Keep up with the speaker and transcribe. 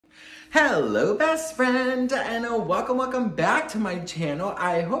Hello best friend and welcome back to my channel.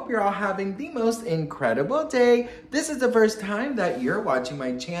 I hope you're all having the most incredible day. This is the first time that you're watching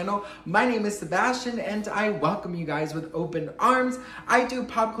my channel. My name is Sebastian and I welcome you guys with open arms. I do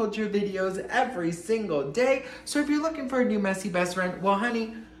pop culture videos every single day. So if you're looking for a new messy best friend, well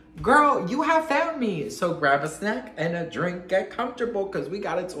honey, girl, you have found me. So grab a snack and a drink, get comfortable, because we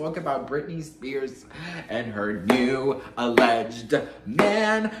gotta talk about Britney Spears and her new alleged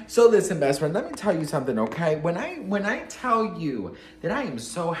man. So listen, best friend, let me tell you something, okay? When I tell you that I am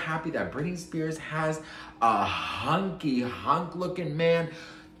so happy that Britney Spears has a hunk looking man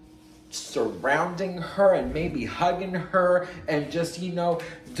surrounding her and maybe hugging her and just, you know,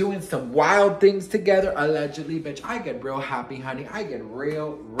 doing some wild things together, allegedly, bitch, I get real happy, honey. I get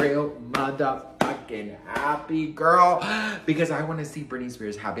real motherfucking happy, girl, because I want to see Britney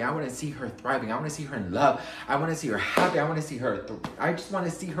Spears happy. I want to see her thriving. I want to see her in love. I want to see her happy. I want to see her, I just want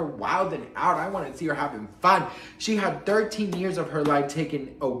to see her wilding out. I want to see her having fun. She had 13 years of her life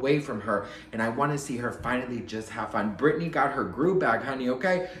taken away from her, and I want to see her finally just have fun. Britney got her groove back, honey,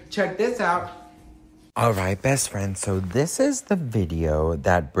 okay? Check this out. All right, best friend. So this is the video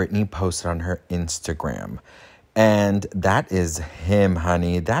that Britney posted on her Instagram. And that is him,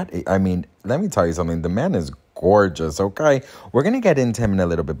 honey. I mean, let me tell you something. The man is gorgeous, okay? We're going to get into him in a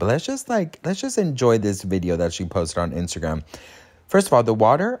little bit. But let's just enjoy this video that she posted on Instagram. First of all, the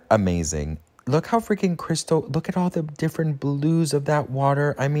water, amazing. Look how freaking crystal. Look at all the different blues of that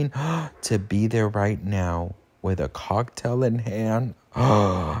water. I mean, to be there right now with a cocktail in hand.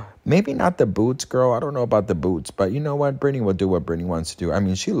 Maybe not the boots, girl. I don't know about the boots, but you know what? Britney will do what Britney wants to do. I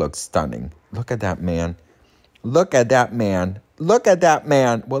mean, she looks stunning. Look at that man. Look at that man. Look at that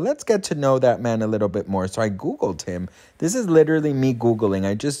man. Well, let's get to know that man a little bit more. So I Googled him. This is literally me Googling.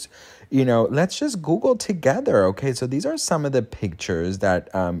 I just, you know, let's just Google together. Okay, so these are some of the pictures that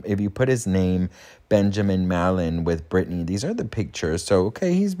if you put his name, Benjamin Mallon, with Britney, these are the pictures. So,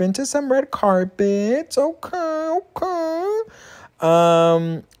 okay, he's been to some red carpets. Okay.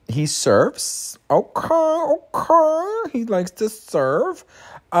 He surfs. Okay. He likes to surf.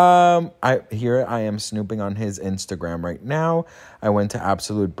 I am snooping on his Instagram right now. I went to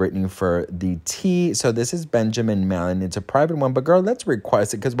Absolute Britney for the tea. So this is Benjamin Mallon. It's a private one, but girl, let's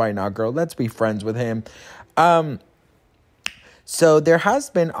request it, because why not, girl? Let's be friends with him. So there has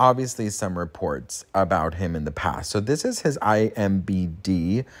been obviously some reports about him in the past. So this is his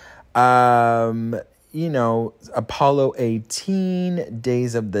IMBD. You know, Apollo 18,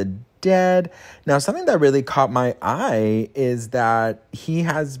 Days of the Dead. Now, something that really caught my eye is that he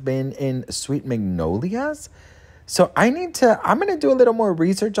has been in Sweet Magnolias. So I'm going to do a little more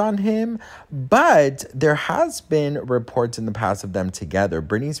research on him, but there has been reports in the past of them together.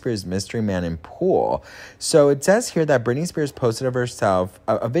 Britney Spears, Mystery Man, and Pool. So it says here that Britney Spears posted of herself,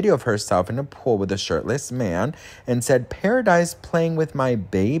 a video of herself in a pool with a shirtless man and said, "Paradise playing with my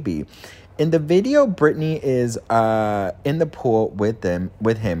baby." In the video, Britney is in the pool with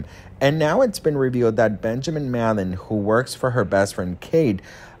him. And now it's been revealed that Benjamin Mallon, who works for her best friend Kate,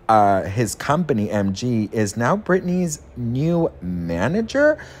 his company, MG, is now Britney's new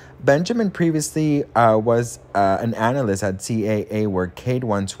manager. Benjamin previously was an analyst at CAA, where Kate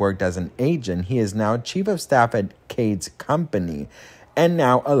once worked as an agent. He is now chief of staff at Kate's company, and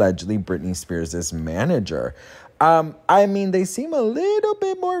now allegedly Britney Spears' manager. I mean, they seem a little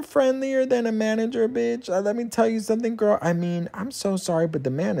bit more friendlier than a manager, bitch. Let me tell you something, girl. I mean, I'm so sorry, but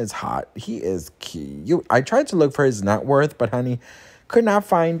the man is hot. He is cute. I tried to look for his net worth, but honey, could not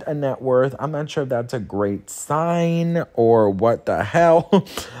find a net worth. I'm not sure if that's a great sign or what the hell.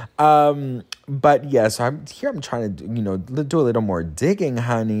 But yeah, so I'm trying to, you know, do a little more digging,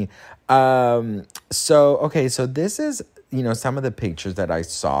 honey. So this is, you know, some of the pictures that I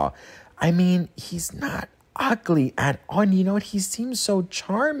saw. I mean, he's not ugly at all. You know what? He seems so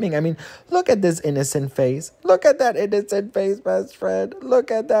charming. I mean, look at this innocent face. Look at that innocent face, best friend.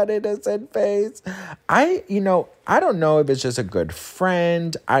 Look at that innocent face. I don't know if it's just a good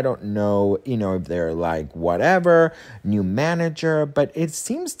friend. I don't know, you know, if they're like whatever, new manager, but it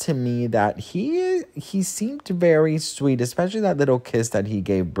seems to me that he seemed very sweet, especially that little kiss that he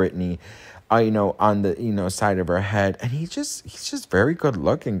gave Britney, you know, on the, you know, side of her head. And he's just very good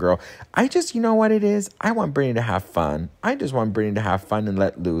looking, girl. You know what it is? I want Britney to have fun. I just want Britney to have fun and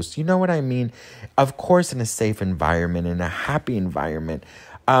let loose. You know what I mean? Of course, in a safe environment, in a happy environment.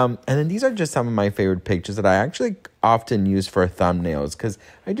 And then these are just some of my favorite pictures that I actually often use for thumbnails, because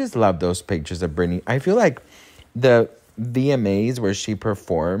I just love those pictures of Britney. I feel like the VMAs where she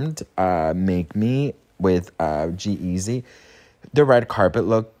performed Make Me with G-Eazy, the red carpet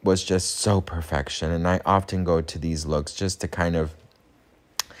look was just so perfection. And I often go to these looks just to kind of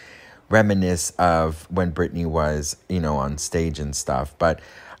reminisce of when Britney was, on stage and stuff. But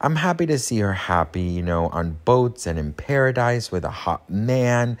I'm happy to see her happy, on boats and in paradise with a hot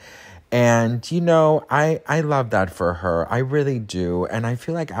man. And, I love that for her. I really do. And I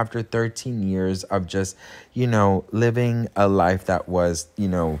feel like after 13 years of just, living a life that was,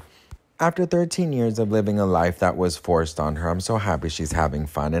 after 13 years of living a life that was forced on her, I'm so happy she's having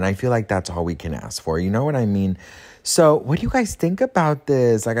fun. And I feel like that's all we can ask for. You know what I mean? So what do you guys think about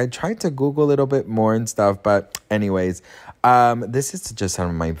this? Like, I tried to Google a little bit more and stuff, but anyways, this is just some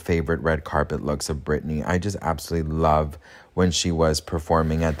of my favorite red carpet looks of Britney. I just absolutely love when she was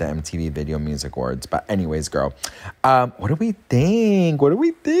performing at the MTV Video Music Awards. But anyways, girl, what do we think? What do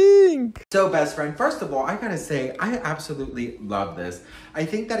we think? So, best friend, first of all, I gotta say, I absolutely love this. I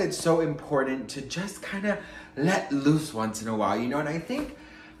think that it's so important to just kind of let loose once in a while, and I think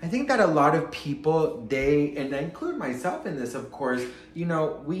that a lot of people, and I include myself in this, of course,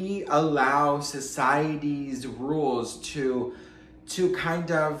 we allow society's rules to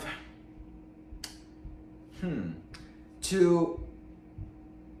kind of, to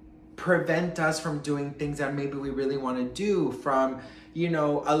prevent us from doing things that maybe we really want to do, from,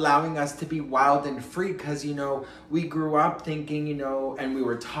 allowing us to be wild and free, because, we grew up thinking, and we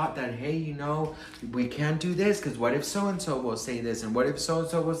were taught that, hey, we can't do this because what if so-and-so will say this and what if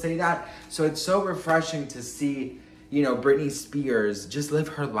so-and-so will say that? So it's so refreshing to see, Britney Spears just live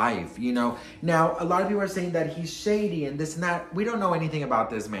her life, Now, a lot of people are saying that he's shady and this and that. We don't know anything about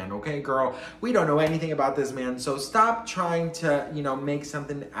this man, okay, girl? We don't know anything about this man. So stop trying to, make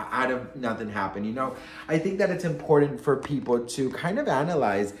something out of nothing happen, I think that it's important for people to kind of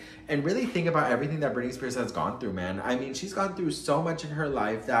analyze and really think about everything that Britney Spears has gone through, man. I mean, she's gone through so much in her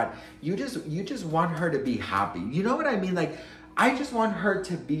life that you just want her to be happy. You know what I mean? Like, I just want her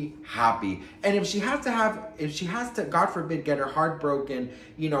to be happy. And if she has to, God forbid, get her heart broken,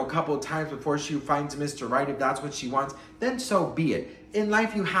 a couple of times before she finds Mr. Right, if that's what she wants, then so be it. In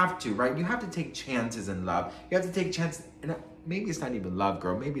life, you have to, right? You have to take chances in love. You have to take chances. And maybe it's not even love,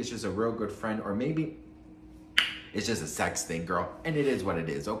 girl. Maybe it's just a real good friend, or maybe it's just a sex thing, girl. And it is what it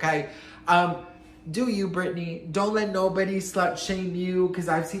is, okay? Do you, Britney? Don't let nobody slut shame you, because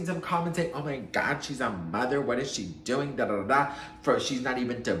I've seen some comments saying, oh my God, she's a mother. What is she doing? Da da da da. She's not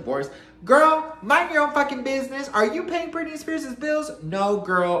even divorced. Girl, mind your own fucking business. Are you paying Britney Spears' bills? No,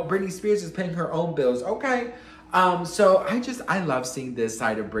 girl. Britney Spears is paying her own bills, okay? So I love seeing this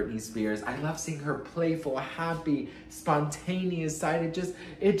side of Britney Spears. I love seeing her playful, happy, spontaneous side.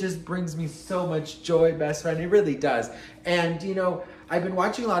 It just brings me so much joy, best friend. It really does. And, I've been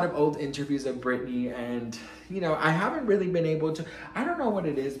watching a lot of old interviews of Britney, and, I haven't really been able to, I don't know what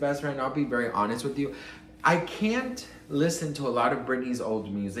it is, best friend. I'll be very honest with you. I can't listen to a lot of Britney's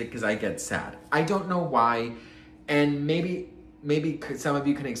old music because I get sad. I don't know why. And maybe some of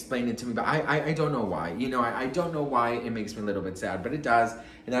you can explain it to me, but I don't know why. I don't know why it makes me a little bit sad, but it does.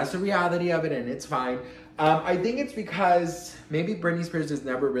 And that's the reality of it, and it's fine. I think it's because maybe Britney Spears is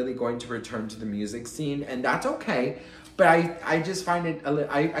never really going to return to the music scene, and that's okay. But I just find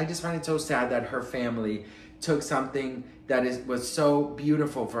it so sad that her family took something that was so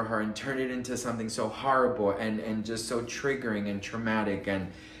beautiful for her and turned it into something so horrible and just so triggering and traumatic,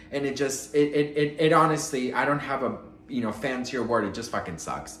 and it honestly, I don't have a fancier word. It just fucking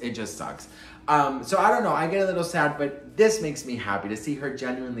sucks. It just sucks. So I don't know. I get a little sad, but this makes me happy to see her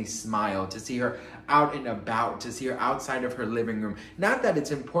genuinely smile, to see her out and about, to see her outside of her living room. Not that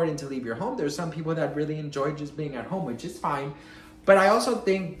it's important to leave your home. There's some people that really enjoy just being at home, which is fine. But I also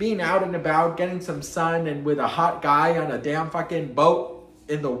think being out and about, getting some sun, and with a hot guy on a damn fucking boat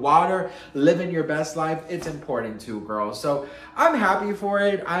in the water, living your best life, it's important too, girl. So I'm happy for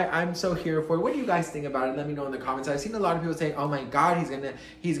it. I'm so here for it. What do you guys think about it? Let me know in the comments. I've seen a lot of people say, oh my God,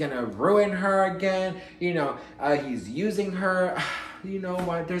 he's gonna ruin her again. He's using her. You know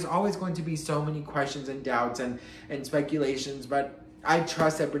what? There's always going to be so many questions and doubts and speculations, but I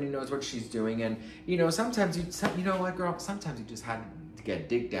trust that Britney knows what she's doing. And, sometimes you know what, girl? Sometimes you just had to get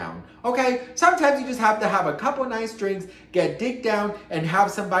dick down. Okay? Sometimes you just have to have a couple nice drinks, get dick down, and have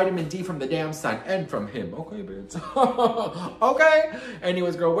some vitamin D from the damn sun and from him. Okay, bitch? Okay?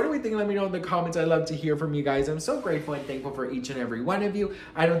 Anyways, girl, what do we think? Let me know in the comments. I love to hear from you guys. I'm so grateful and thankful for each and every one of you.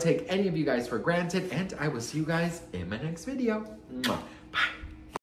 I don't take any of you guys for granted, and I will see you guys in my next video. Mwah. Bye.